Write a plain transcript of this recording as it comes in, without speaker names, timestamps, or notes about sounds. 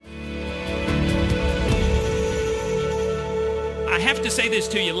have to say this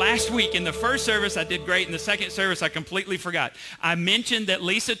to you. Last week in the first service, I did great. In the second service, I completely forgot. I mentioned that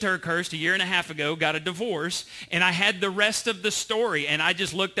Lisa Turkhurst a year and a half ago got a divorce, and I had the rest of the story, and I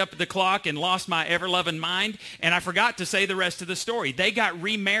just looked up at the clock and lost my ever-loving mind, and I forgot to say the rest of the story. They got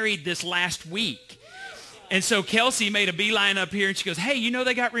remarried this last week. And so Kelsey made a beeline up here, and she goes, hey, you know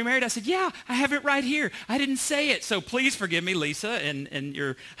they got remarried? I said, yeah, I have it right here. I didn't say it. So please forgive me, Lisa and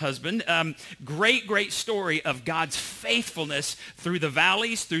your husband. Great story of God's faithfulness through the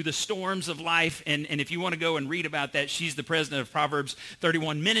valleys, through the storms of life. And if you want to go and read about that, she's the president of Proverbs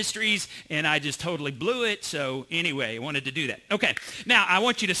 31 Ministries, and I just totally blew it. So anyway, I wanted to do that. Okay, now I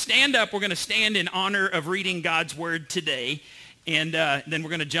want you to stand up. We're going to stand in honor of reading God's word today, and then we're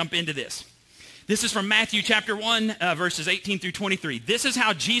going to jump into this. This is from Matthew chapter 1, verses 18 through 23. This is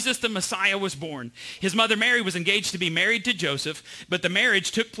how Jesus the Messiah was born. His mother Mary was engaged to be married to Joseph, but the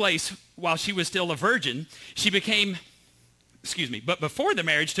marriage took place while she was still a virgin. But before the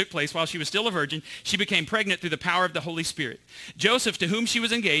marriage took place, while she was still a virgin, she became pregnant through the power of the Holy Spirit. Joseph, to whom she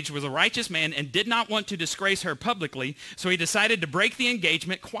was engaged, was a righteous man and did not want to disgrace her publicly, so he decided to break the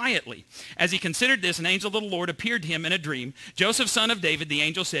engagement quietly. As he considered this, an angel of the Lord appeared to him in a dream. Joseph, son of David, the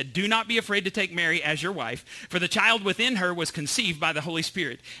angel said, do not be afraid to take Mary as your wife, for the child within her was conceived by the Holy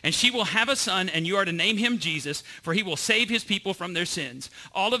Spirit. And she will have a son, and you are to name him Jesus, for he will save his people from their sins.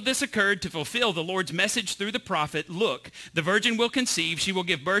 All of this occurred to fulfill the Lord's message through the prophet, look, the virgin will conceive, she will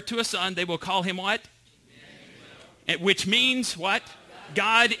give birth to a son, they will call him what? Emmanuel. Which means what?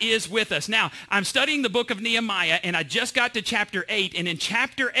 God is with us. Now, I'm studying the book of Nehemiah, and I just got to chapter 8, and in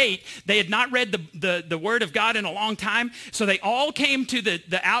chapter 8, they had not read the word of God in a long time, so they all came to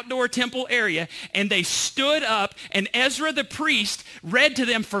the outdoor temple area, and they stood up, and Ezra the priest read to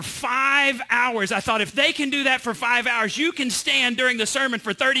them for 5 hours. I thought, if they can do that for 5 hours, you can stand during the sermon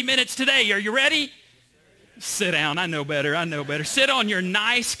for 30 minutes today. Are you ready? Sit down. I know better. Sit on your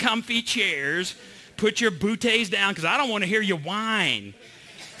nice, comfy chairs. Put your bouteilles down, because I don't want to hear you whine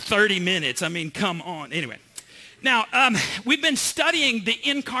 30 minutes. I mean, come on. Anyway. Now, we've been studying the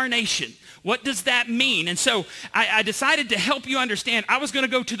incarnation. What does that mean? And so I decided to help you understand, I was going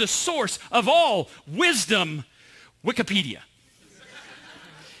to go to the source of all wisdom, Wikipedia.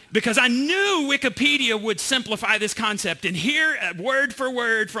 Because I knew Wikipedia would simplify this concept. And here, word for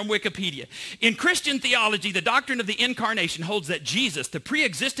word from Wikipedia. In Christian theology, the doctrine of the incarnation holds that Jesus, the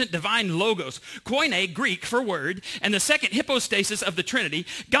pre-existent divine logos, koine, Greek for word, and the second hypostasis of the Trinity,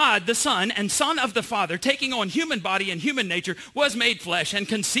 God the Son and Son of the Father, taking on human body and human nature, was made flesh and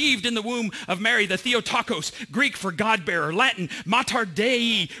conceived in the womb of Mary, the Theotokos, Greek for God-bearer, Latin, Mater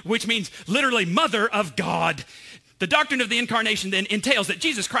Dei, which means literally mother of God. The doctrine of the incarnation then entails that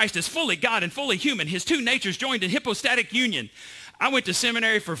Jesus Christ is fully God and fully human, his two natures joined in hypostatic union. I went to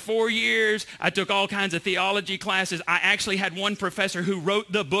seminary for 4 years. I took all kinds of theology classes. I actually had one professor who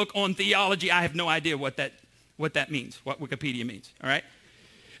wrote the book on theology. I have no idea what that means, what Wikipedia means, all right?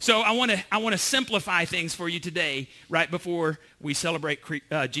 So I want to simplify things for you today right before we celebrate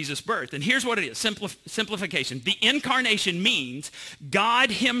Jesus' birth. And here's what it is, simplification. The incarnation means God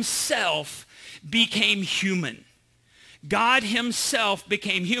himself became human. God himself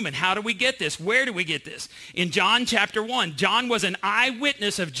became human. How do we get this? Where do we get this? In John chapter 1, John was an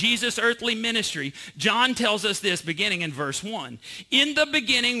eyewitness of Jesus' earthly ministry. John tells us this beginning in verse 1. In the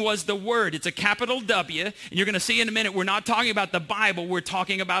beginning was the Word. It's a capital W, and you're going to see in a minute, we're not talking about the Bible, we're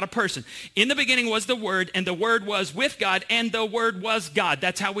talking about a person. In the beginning was the Word, and the Word was with God, and the Word was God.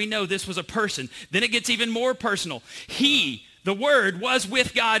 That's how we know this was a person. Then it gets even more personal. The Word was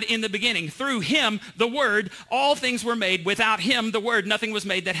with God in the beginning. Through him, the Word, all things were made. Without him, the Word, nothing was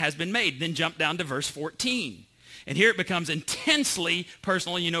made that has been made. Then jump down to verse 14. And here it becomes intensely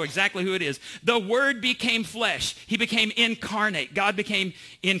personal, and you know exactly who it is. The Word became flesh. He became incarnate. God became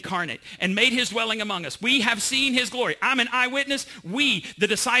incarnate and made his dwelling among us. We have seen his glory. I'm an eyewitness. We, the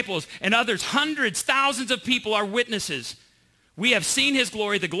disciples, and others, hundreds, thousands of people are witnesses. We have seen his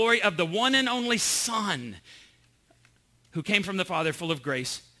glory, the glory of the one and only Son, who came from the Father, full of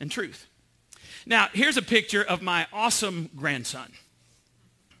grace and truth. Now, here's a picture of my awesome grandson.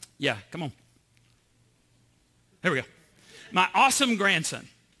 Yeah, come on. There we go. My awesome grandson.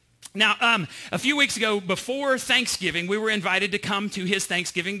 Now, a few weeks ago, before Thanksgiving, we were invited to come to his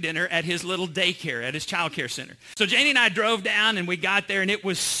Thanksgiving dinner at his little daycare, at his child care center. So Janie and I drove down, and we got there, and it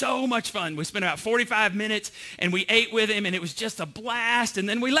was so much fun. We spent about 45 minutes, and we ate with him, and it was just a blast, and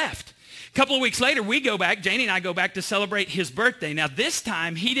then we left. A couple of weeks later, we go back, Janie and I go back to celebrate his birthday. Now, this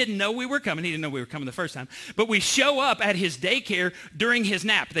time, he didn't know we were coming. He didn't know we were coming the first time. But we show up at his daycare during his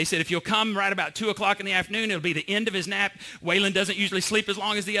nap. They said, if you'll come right about 2 o'clock in the afternoon, it'll be the end of his nap. Waylon doesn't usually sleep as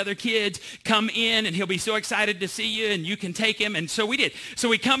long as the other kids. Come in, and he'll be so excited to see you, and you can take him. And so we did. So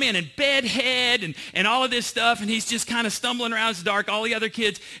we come in, and bedhead, and all of this stuff, and he's just kind of stumbling around. It's dark, all the other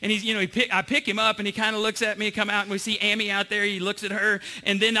kids. And he's, I pick him up, and he kind of looks at me, come out, and we see Amy out there. He looks at her,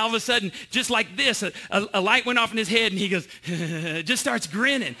 and then all of a sudden, just like this, a light went off in his head, and he goes, just starts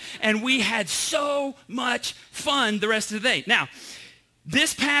grinning. And we had so much fun the rest of the day. Now,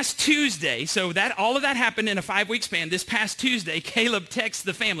 this past Tuesday, so that all of that happened in a 5-week span. This past Tuesday, Caleb texts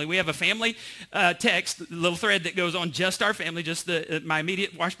the family. We have a family text, little thread that goes on just our family, just my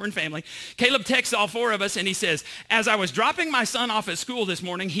immediate Washburn family. Caleb texts all 4 of us, and he says, as I was dropping my son off at school this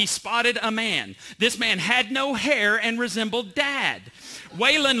morning, he spotted a man. This man had no hair and resembled Dad.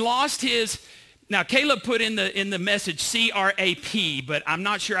 Waylon lost his... Now, Caleb put in the message CRAP, but I'm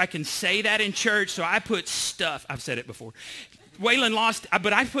not sure I can say that in church, so I put stuff. I've said it before. Waylon lost,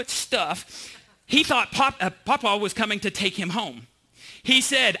 but I put stuff. He thought Papa was coming to take him home. He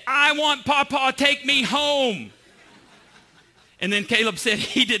said, I want Papa, take me home. And then Caleb said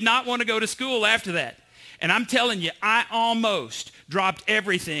he did not want to go to school after that. And I'm telling you, I almost dropped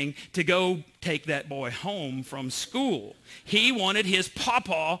everything to go take that boy home from school. He wanted his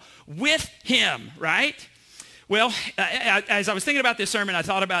Papa with him, right? Well, as I was thinking about this sermon, I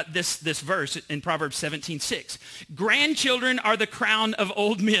thought about this verse in Proverbs 17:6. Grandchildren are the crown of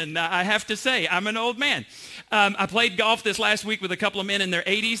old men. Now, I have to say, I'm an old man. I played golf this last week with a couple of men in their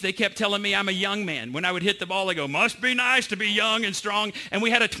 80s. They kept telling me I'm a young man. When I would hit the ball, they go, must be nice to be young and strong. And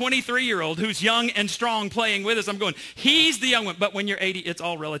we had a 23-year-old who's young and strong playing with us. I'm going, he's the young one. But when you're 80, it's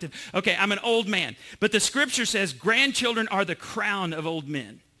all relative. Okay, I'm an old man. But the scripture says grandchildren are the crown of old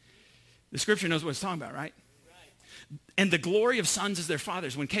men. The scripture knows what it's talking about, right? And the glory of sons is their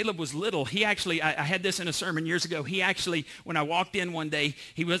fathers. When Caleb was little, he actually, I had this in a sermon years ago. He actually, when I walked in one day,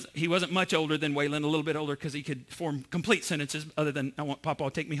 he wasn't much older than Waylon, a little bit older because he could form complete sentences other than, I want Papa,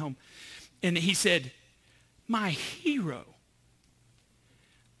 take me home. And he said, my hero.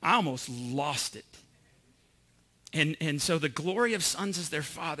 I almost lost it. And so the glory of sons is their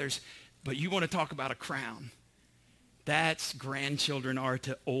fathers, but you want to talk about a crown. That's grandchildren are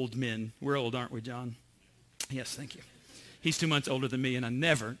to old men. We're old, aren't we, John? Yes, thank you. He's 2 months older than me, and I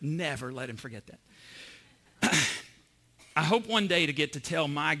never let him forget that. I hope one day to get to tell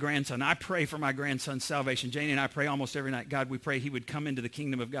my grandson, I pray for my grandson's salvation. Janie and I pray almost every night, God, we pray he would come into the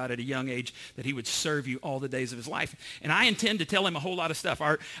kingdom of God at a young age, that he would serve you all the days of his life. And I intend to tell him a whole lot of stuff.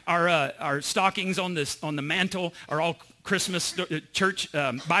 Our stockings on the mantle are all Christmas church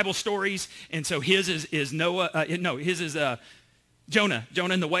Bible stories, and so his is Noah. His is Jonah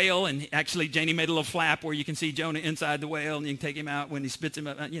and the whale, and actually Janie made a little flap where you can see Jonah inside the whale, and you can take him out when he spits him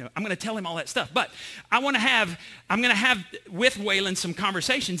up. I'm going to tell him all that stuff, but I'm going to have with Waylon some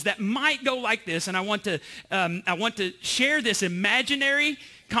conversations that might go like this, and I want to share this imaginary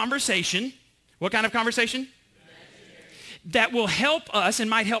conversation. What kind of conversation? That will help us and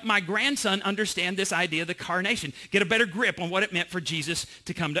might help my grandson understand this idea of the carnation, get a better grip on what it meant for Jesus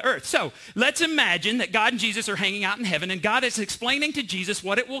to come to earth. So let's imagine that God and Jesus are hanging out in heaven, and God is explaining to Jesus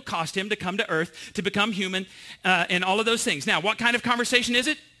what it will cost him to come to earth, to become human, and all of those things. Now, what kind of conversation is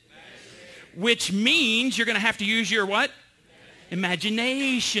it? Which means you're going to have to use your what?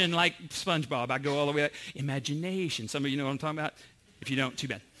 Imagination, like SpongeBob. I go all the way up. Imagination. Some of you know what I'm talking about. If you don't, too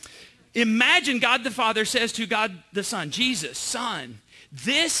bad. Imagine God the Father says to God the Son, Jesus, Son,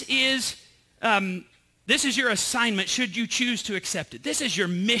 this is your assignment should you choose to accept it. This is your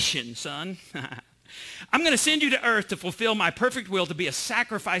mission, son. I'm going to send you to earth to fulfill my perfect will, to be a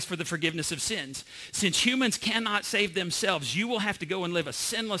sacrifice for the forgiveness of sins. Since humans cannot save themselves, you will have to go and live a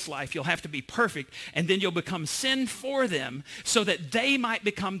sinless life. You'll have to be perfect, and then you'll become sin for them so that they might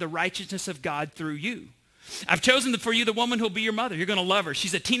become the righteousness of God through you. I've chosen for you the woman who'll be your mother. You're going to love her.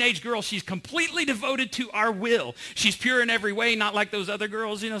 She's a teenage girl. She's completely devoted to our will. She's pure in every way, not like those other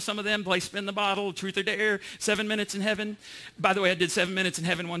girls. Some of them play spin the bottle, truth or dare, 7 minutes in heaven. By the way, I did 7 minutes in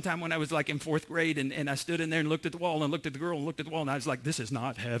heaven one time when I was like in 4th grade, and I stood in there and looked at the wall and looked at the girl and looked at the wall, and I was like, this is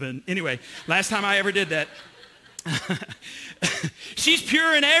not heaven. Anyway, last time I ever did that. She's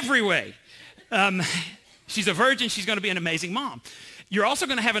pure in every way. She's a virgin. She's going to be an amazing mom. You're also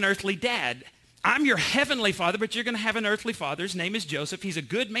going to have an earthly dad. I'm your heavenly father, but you're going to have an earthly father. His name is Joseph. He's a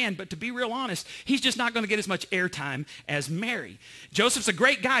good man, but to be real honest, he's just not going to get as much airtime as Mary. Joseph's a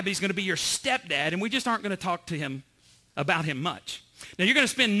great guy, but he's going to be your stepdad, and we just aren't going to talk to him about him much. Now, you're going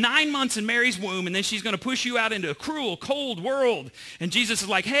to spend 9 months in Mary's womb, and then she's going to push you out into a cruel, cold world. And Jesus is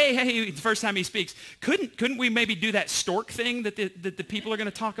like, hey, the first time he speaks, couldn't we maybe do that stork thing that the people are going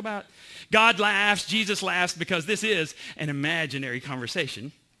to talk about? God laughs, Jesus laughs, because this is an imaginary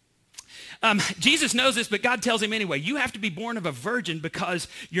conversation. Jesus knows this, but God tells him anyway, you have to be born of a virgin because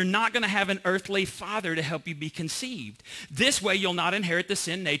you're not going to have an earthly father to help you be conceived. This way, you'll not inherit the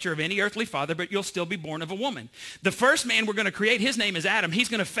sin nature of any earthly father, but you'll still be born of a woman. The first man we're going to create, his name is Adam. He's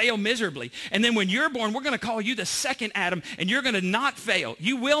going to fail miserably. And then when you're born, we're going to call you the second Adam, and you're going to not fail.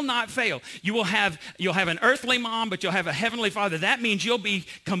 You will not fail. You'll have an earthly mom, but you'll have a heavenly father. That means you'll be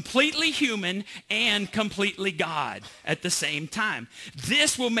completely human and completely God at the same time.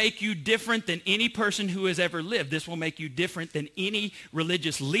 This will make you different than any person who has ever lived. This will make you different than any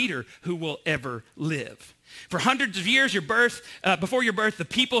religious leader who will ever live. For hundreds of years, before your birth, the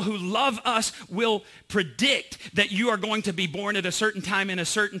people who love us will predict that you are going to be born at a certain time in a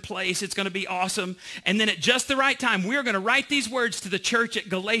certain place. It's going to be awesome. And then at just the right time, we're going to write these words to the church at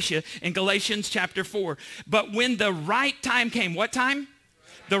Galatia in Galatians chapter 4. But when the right time came, what time?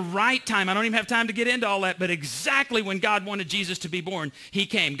 The right time. I don't even have time to get into all that, but exactly when God wanted Jesus to be born, he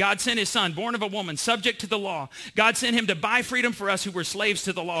came. God sent his son, born of a woman, subject to the law. God sent him to buy freedom for us who were slaves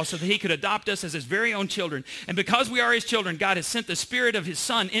to the law so that he could adopt us as his very own children. And because we are his children, God has sent the spirit of his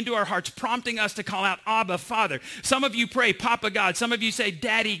son into our hearts, prompting us to call out, Abba, Father. Some of you pray, Papa God. Some of you say,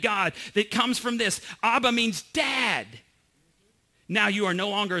 Daddy God. That comes from this. Abba means dad. Now you are no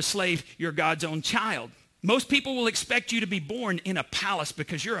longer a slave. You're God's own child. Most people will expect you to be born in a palace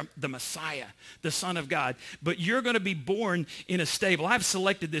because you're the Messiah, the Son of God. But you're going to be born in a stable. I've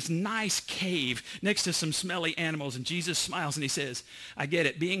selected this nice cave next to some smelly animals. And Jesus smiles and he says, I get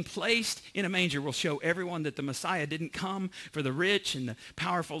it. Being placed in a manger will show everyone that the Messiah didn't come for the rich and the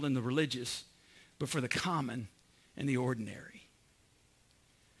powerful and the religious, but for the common and the ordinary.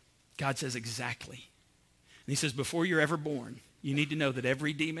 God says exactly. And he says, before you're ever born, you need to know that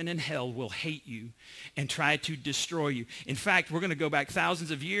every demon in hell will hate you and try to destroy you. In fact, we're going to go back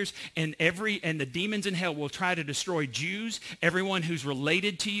thousands of years, and the demons in hell will try to destroy Jews, everyone who's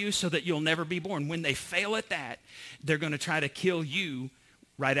related to you, so that you'll never be born. When they fail at that, they're going to try to kill you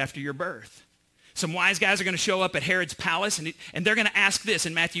right after your birth. Some wise guys are going to show up at Herod's palace, and they're going to ask this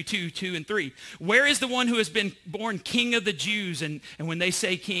in Matthew 2 and 3. Where is the one who has been born king of the Jews? And when they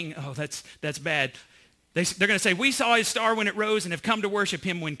say king, oh, that's bad. They're going to say, we saw his star when it rose and have come to worship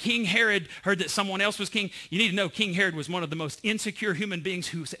him. When King Herod heard that someone else was king, you need to know King Herod was one of the most insecure human beings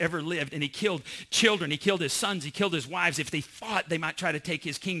who's ever lived. And he killed children. He killed his sons. He killed his wives if they thought they might try to take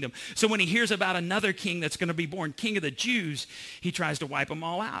his kingdom. So when he hears about another king that's going to be born king of the Jews, he tries to wipe them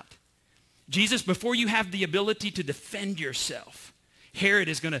all out. Jesus, before you have the ability to defend yourself, Herod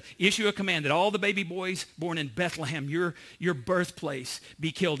is going to issue a command that all the baby boys born in Bethlehem, your birthplace,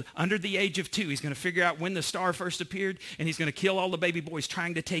 be killed under the age of 2. He's going to figure out when the star first appeared, and he's going to kill all the baby boys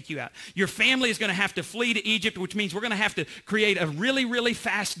trying to take you out. Your family is going to have to flee to Egypt, which means we're going to have to create a really, really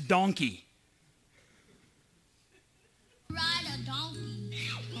fast donkey. Ride a donkey.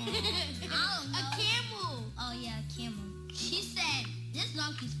 A camel. Oh, yeah, a camel. She said, this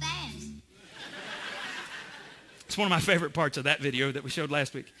donkey's fast. It's one of my favorite parts of that video that we showed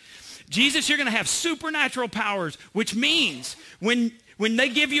last week. Jesus, you're going to have supernatural powers, which means when they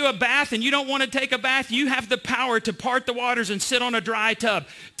give you a bath and you don't want to take a bath, you have the power to part the waters and sit on a dry tub.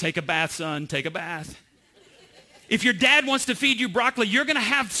 Take a bath, son. Take a bath. If your dad wants to feed you broccoli, you're going to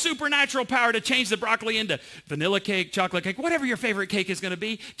have supernatural power to change the broccoli into vanilla cake, chocolate cake, whatever your favorite cake is going to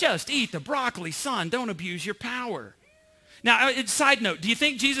be. Just eat the broccoli, son. Don't abuse your power. Now, side note, do you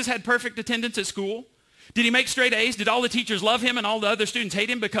think Jesus had perfect attendance at school? Did he make straight A's? Did all the teachers love him and all the other students hate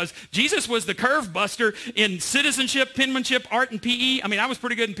him? Because Jesus was the curve buster in citizenship, penmanship, art, and PE. I mean, I was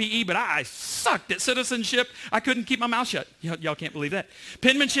pretty good in PE, but I sucked at citizenship. I couldn't keep my mouth shut. Y'all can't believe that.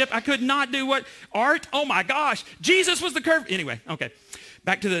 Penmanship, I could not do what? Art? Oh my gosh. Jesus was the curve. Anyway, okay.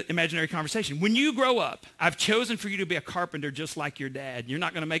 Back to the imaginary conversation. When you grow up, I've chosen for you to be a carpenter just like your dad. You're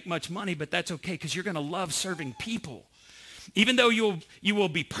not going to make much money, but that's okay because you're going to love serving people. Even though you will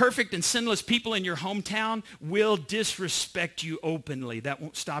be perfect and sinless, people in your hometown will disrespect you openly. That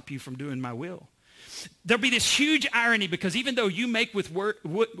won't stop you from doing my will. There'll be this huge irony because even though you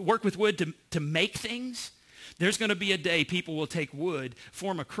work with wood to make things, there's going to be a day people will take wood,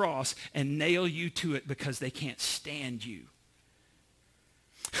 form a cross, and nail you to it because they can't stand you.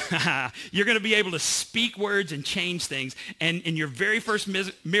 You're going to be able to speak words and change things. And in your very first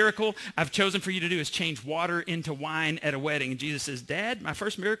miracle I've chosen for you to do is change water into wine at a wedding. And Jesus says, Dad, my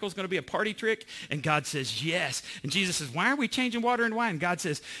first miracle is going to be a party trick. And God says, yes. And Jesus says, why are we changing water into wine? And God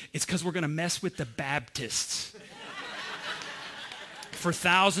says, it's because we're going to mess with the Baptists. For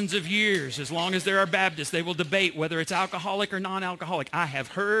thousands of years, as long as there are Baptists, they will debate whether it's alcoholic or non-alcoholic. I have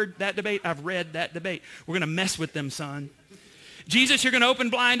heard that debate. I've read that debate. We're going to mess with them, son. Jesus, you're going to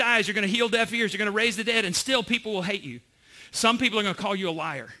open blind eyes. You're going to heal deaf ears. You're going to raise the dead, and still people will hate you. Some people are going to call you a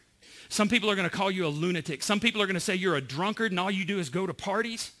liar. Some people are going to call you a lunatic. Some people are going to say you're a drunkard and all you do is go to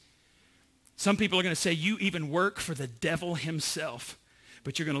parties. Some people are going to say you even work for the devil himself,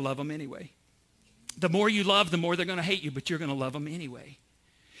 but you're going to love them anyway. The more you love, the more they're going to hate you, but you're going to love them anyway.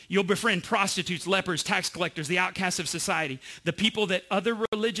 You'll befriend prostitutes, lepers, tax collectors, the outcasts of society, the people that other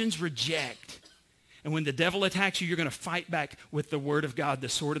religions reject. And when the devil attacks you, you're going to fight back with the word of God, the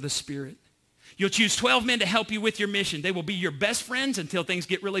sword of the Spirit. You'll choose 12 men to help you with your mission. They will be your best friends until things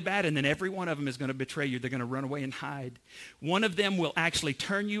get really bad, and then every one of them is going to betray you. They're going to run away and hide. One of them will actually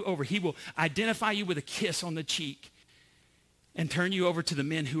turn you over. He will identify you with a kiss on the cheek and turn you over to the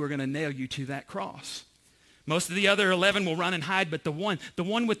men who are going to nail you to that cross. Most of the other 11 will run and hide, but the one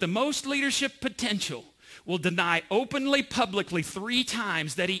with the most leadership potential will deny openly, publicly 3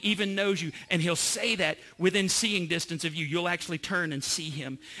 times that he even knows you. And he'll say that within seeing distance of you. You'll actually turn and see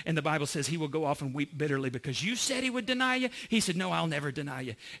him. And the Bible says he will go off and weep bitterly because you said he would deny you. He said, no, I'll never deny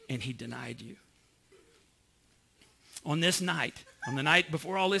you. And he denied you. On this night, on the night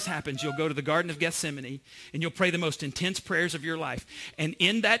before all this happens, you'll go to the Garden of Gethsemane and you'll pray the most intense prayers of your life. And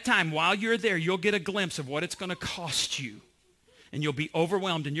in that time, while you're there, you'll get a glimpse of what it's going to cost you. And you'll be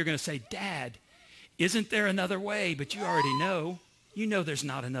overwhelmed and you're going to say, Dad, isn't there another way? But you already know. You know there's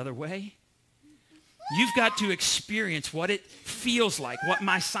not another way. You've got to experience what it feels like, what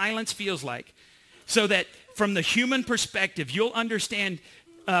my silence feels like, so that from the human perspective, you'll understand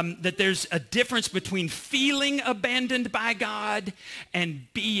that there's a difference between feeling abandoned by God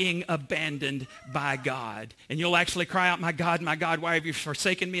and being abandoned by God. And you'll actually cry out, my God, why have you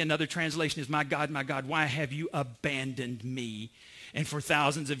forsaken me? Another translation is, my God, why have you abandoned me? And for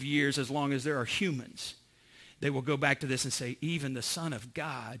thousands of years, as long as there are humans, they will go back to this and say, even the Son of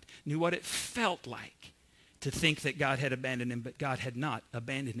God knew what it felt like to think that God had abandoned him, but God had not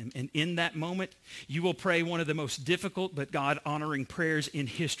abandoned him. And in that moment, you will pray one of the most difficult but God-honoring prayers in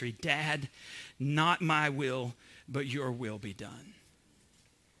history. Dad, not my will, but your will be done.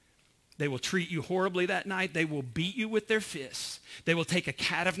 They will treat you horribly that night. They will beat you with their fists. They will take a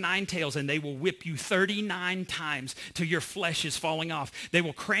cat of 9 tails and they will whip you 39 times till your flesh is falling off. They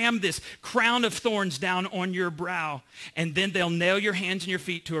will cram this crown of thorns down on your brow, and then they'll nail your hands and your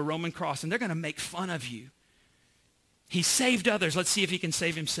feet to a Roman cross, and they're going to make fun of you. He saved others. Let's see if he can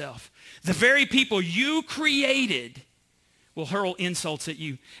save himself. The very people you created will hurl insults at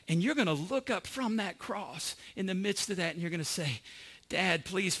you, and you're going to look up from that cross in the midst of that, and you're going to say, Dad,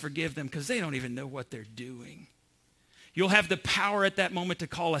 please forgive them because they don't even know what they're doing. You'll have the power at that moment to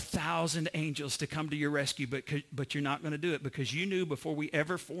call 1,000 angels to come to your rescue, but you're not going to do it because you knew before we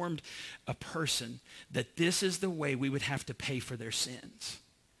ever formed a person that this is the way we would have to pay for their sins.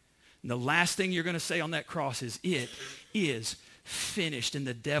 And the last thing you're going to say on that cross is, it is finished. And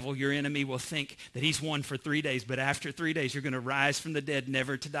the devil, your enemy, will think that he's won for 3 days, but after 3 days, you're going to rise from the dead,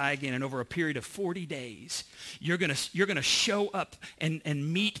 never to die again. And over a period of 40 days, you're going to show up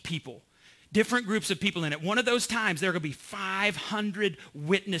and meet people, different groups of people in it. One of those times, there are going to be 500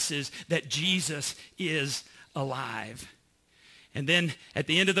 witnesses that Jesus is alive. And then at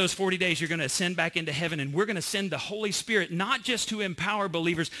the end of those 40 days, you're going to ascend back into heaven, and we're going to send the Holy Spirit not just to empower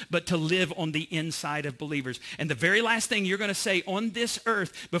believers, but to live on the inside of believers. And the very last thing you're going to say on this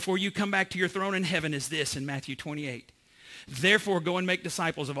earth before you come back to your throne in heaven is this in Matthew 28. Therefore, go and make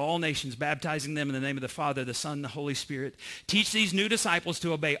disciples of all nations, baptizing them in the name of the Father, the Son, and the Holy Spirit. Teach these new disciples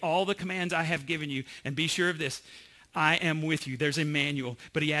to obey all the commands I have given you, and be sure of this, I am with you. There's Emmanuel,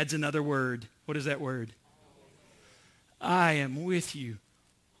 but he adds another word. What is that word? I am with you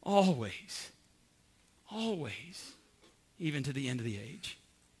always, even to the end of the age.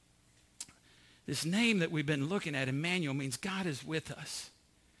 This name that we've been looking at, Emmanuel, means God is with us.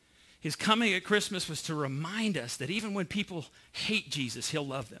 His coming at Christmas was to remind us that even when people hate Jesus, he'll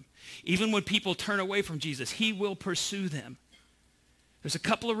love them. Even when people turn away from Jesus, he will pursue them. There's a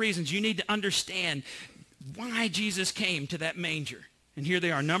couple of reasons you need to understand why Jesus came to that manger. And here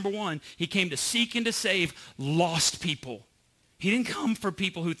they are. Number one, he came to seek and to save lost people. He didn't come for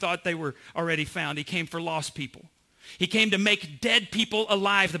people who thought they were already found. He came for lost people. He came to make dead people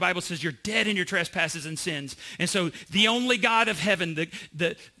alive. The Bible says you're dead in your trespasses and sins. And so the only God of heaven,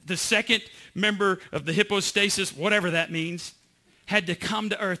 the second member of the hypostasis, whatever that means, had to come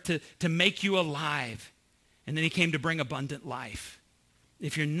to earth to make you alive. And then he came to bring abundant life.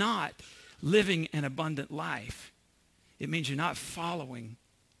 If you're not living an abundant life, it means you're not following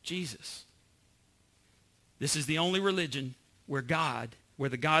Jesus. This is the only religion where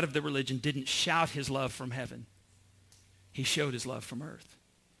the God of the religion didn't shout his love from heaven. He showed his love from earth.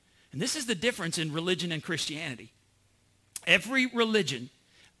 And this is the difference in religion and Christianity. Every religion,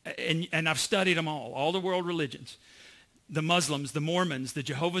 and I've studied them all the world religions, the Muslims, the Mormons, the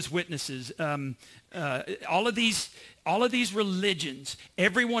Jehovah's Witnesses, all of these religions,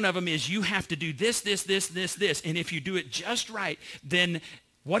 every one of them is you have to do this. And if you do it just right, then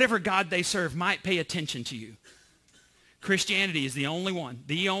whatever God they serve might pay attention to you. Christianity is the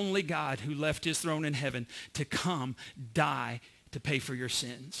only God who left his throne in heaven to come, die, to pay for your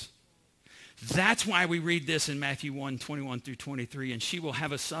sins. That's why we read this in Matthew 1:21-23, and she will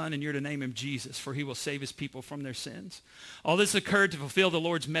have a son, and you're to name him Jesus, for he will save his people from their sins. All this occurred to fulfill the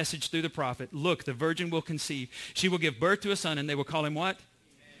Lord's message through the prophet. Look, the virgin will conceive. She will give birth to a son, and they will call him what?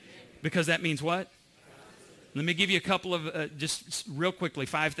 Because that means what? Let me give you a couple of, just real quickly,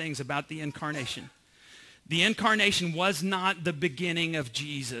 5 things about the incarnation. The incarnation was not the beginning of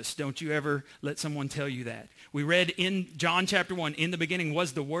Jesus. Don't you ever let someone tell you that. We read in John chapter 1, in the beginning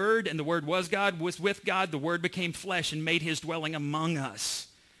was the Word, and the Word was God, was with God. The Word became flesh and made his dwelling among us.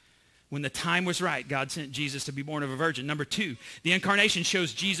 When the time was right, God sent Jesus to be born of a virgin. Number 2, the incarnation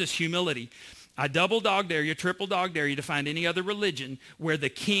shows Jesus' humility. I double dog dare you, triple dog dare you to find any other religion where the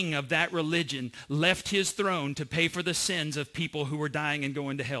king of that religion left his throne to pay for the sins of people who were dying and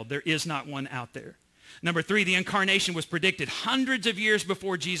going to hell. There is not one out there. Number 3, the incarnation was predicted hundreds of years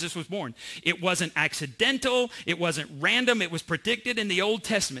before Jesus was born. It wasn't accidental. It wasn't random. It was predicted in the Old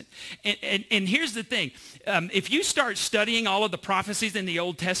Testament. And here's the thing. If you start studying all of the prophecies in the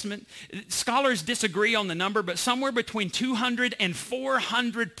Old Testament, scholars disagree on the number, but somewhere between 200 and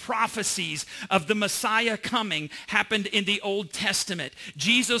 400 prophecies of the Messiah coming happened in the Old Testament.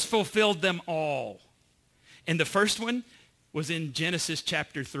 Jesus fulfilled them all. And the first one was in Genesis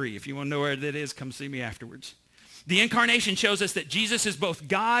chapter 3. If you want to know where that is, come see me afterwards. The incarnation shows us that Jesus is both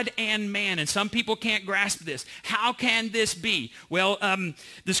God and man, and some people can't grasp this. How can this be? Well,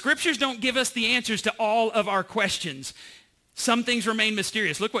 the scriptures don't give us the answers to all of our questions. Some things remain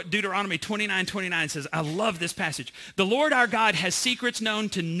mysterious. Look what Deuteronomy 29:29 says. I love this passage. The Lord our God has secrets known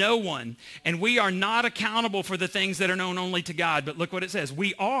to no one, and we are not accountable for the things that are known only to God. But look what it says.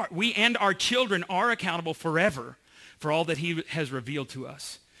 We and our children are accountable forever for all that he has revealed to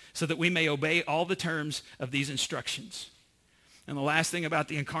us, so that we may obey all the terms of these instructions. And the last thing about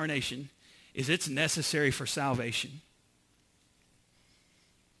the incarnation is it's necessary for salvation.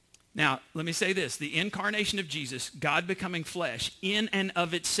 Now, let me say this. The incarnation of Jesus, God becoming flesh, in and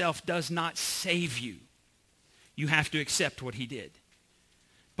of itself does not save you. You have to accept what he did.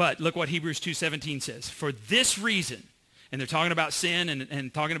 But look what Hebrews 2:17 says. For this reason, and they're talking about sin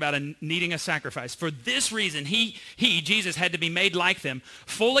and talking about needing a sacrifice. For this reason, he, Jesus, had to be made like them,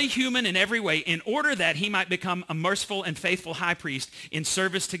 fully human in every way, in order that he might become a merciful and faithful high priest in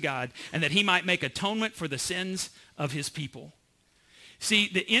service to God, and that he might make atonement for the sins of his people. See,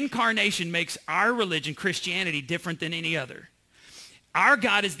 the incarnation makes our religion, Christianity, different than any other. Our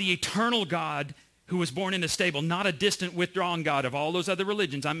God is the eternal God who was born in a stable, not a distant, withdrawn God of all those other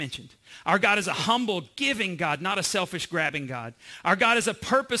religions I mentioned. Our God is a humble, giving God, not a selfish, grabbing God. Our God is a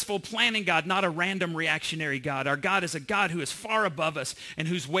purposeful, planning God, not a random, reactionary God. Our God is a God who is far above us and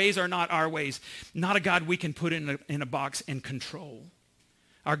whose ways are not our ways, not a God we can put in a box and control.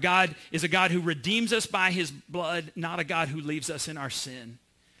 Our God is a God who redeems us by his blood, not a God who leaves us in our sin.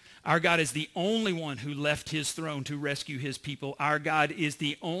 Our God is the only one who left his throne to rescue his people. Our God is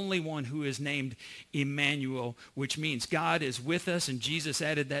the only one who is named Emmanuel, which means God is with us, and Jesus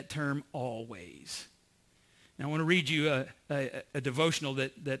added that term, always. Now, I want to read you a devotional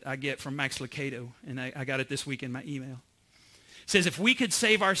that I get from Max Lucado, and I got it this week in my email. It says, if we could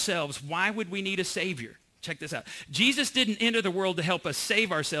save ourselves, why would we need a Savior? Check this out. Jesus didn't enter the world to help us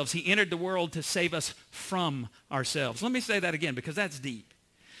save ourselves. He entered the world to save us from ourselves. Let me say that again, because that's deep.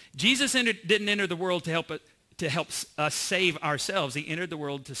 Jesus didn't enter the world to help us save ourselves. He entered the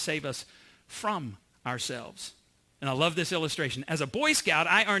world to save us from ourselves. And I love this illustration. As a Boy Scout,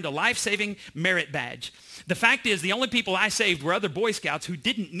 I earned a life-saving merit badge. The fact is, the only people I saved were other Boy Scouts who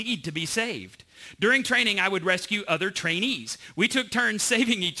didn't need to be saved. During training, I would rescue other trainees. We took turns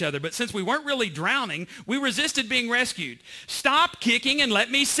saving each other, but since we weren't really drowning, we resisted being rescued. Stop kicking and let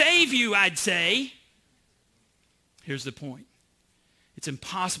me save you, I'd say. Here's the point. It's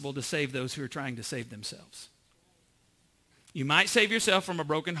impossible to save those who are trying to save themselves. You might save yourself from a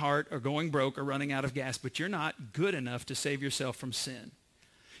broken heart or going broke or running out of gas, but you're not good enough to save yourself from sin.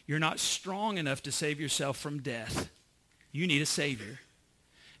 You're not strong enough to save yourself from death. You need a Savior.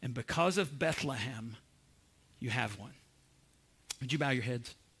 And because of Bethlehem, you have one. Would you bow your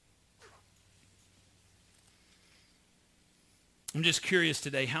heads? I'm just curious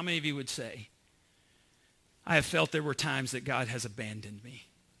today, how many of you would say, I have felt there were times that God has abandoned me?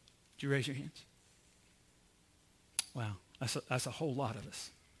 Would you raise your hands? Wow, that's a whole lot of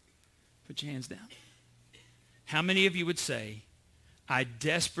us. Put your hands down. How many of you would say, I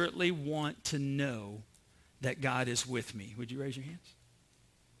desperately want to know that God is with me? Would you raise your hands?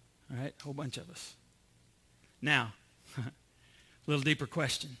 All right, a whole bunch of us. Now, a little deeper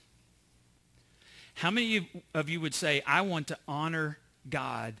question. How many of you would say, I want to honor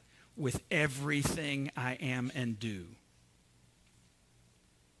God with everything I am and do?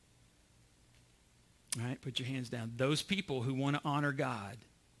 All right, put your hands down. Those people who want to honor God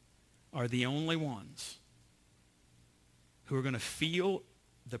are the only ones who are going to feel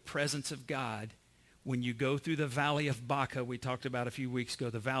the presence of God when you go through the valley of Baca we talked about a few weeks ago,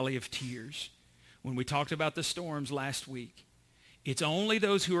 the valley of tears. When we talked about the storms last week, it's only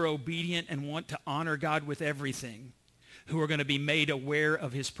those who are obedient and want to honor God with everything who are going to be made aware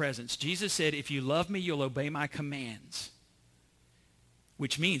of his presence. Jesus said, if you love me, you'll obey my commands.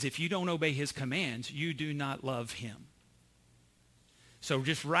 Which means if you don't obey his commands, you do not love him. So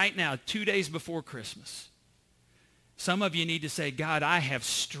just right now, 2 days before Christmas, some of you need to say, God, I have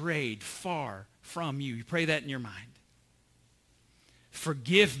strayed far from you. You pray that in your mind.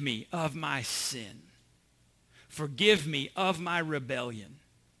 Forgive me of my sin. Forgive me of my rebellion.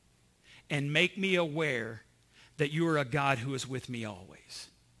 And make me aware that you are a God who is with me always.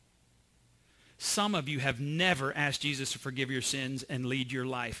 Some of you have never asked Jesus to forgive your sins and lead your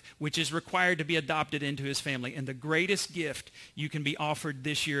life, which is required to be adopted into his family. And the greatest gift you can be offered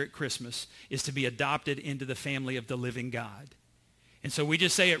this year at Christmas is to be adopted into the family of the living God. And so we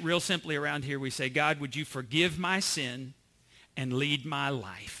just say it real simply around here. We say, God, would you forgive my sin and lead my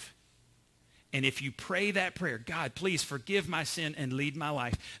life? And if you pray that prayer, God, please forgive my sin and lead my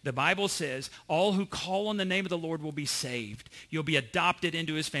life. The Bible says all who call on the name of the Lord will be saved. You'll be adopted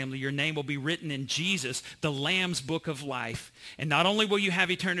into his family. Your name will be written in Jesus, the Lamb's book of life. And not only will you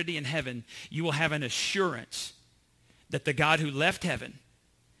have eternity in heaven, you will have an assurance that the God who left heaven,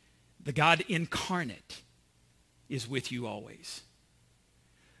 the God incarnate, is with you always.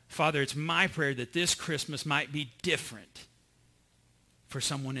 Father, it's my prayer that this Christmas might be different for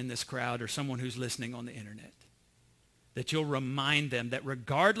someone in this crowd or someone who's listening on the internet. That you'll remind them that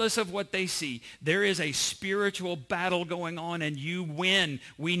regardless of what they see, there is a spiritual battle going on and you win.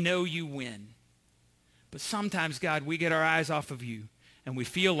 We know you win. But sometimes, God, we get our eyes off of you and we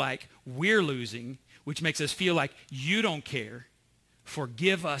feel like we're losing, which makes us feel like you don't care.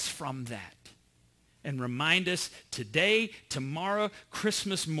 Forgive us from that. And remind us today, tomorrow,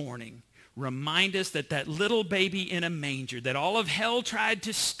 Christmas morning, remind us that that little baby in a manger that all of hell tried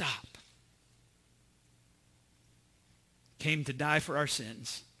to stop came to die for our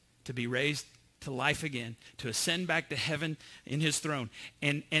sins, to be raised to life again, to ascend back to heaven in his throne.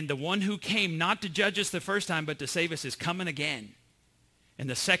 And the one who came not to judge us the first time but to save us is coming again. And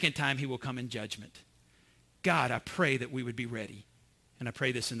the second time he will come in judgment. God, I pray that we would be ready. And I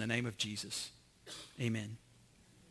pray this in the name of Jesus. Amen.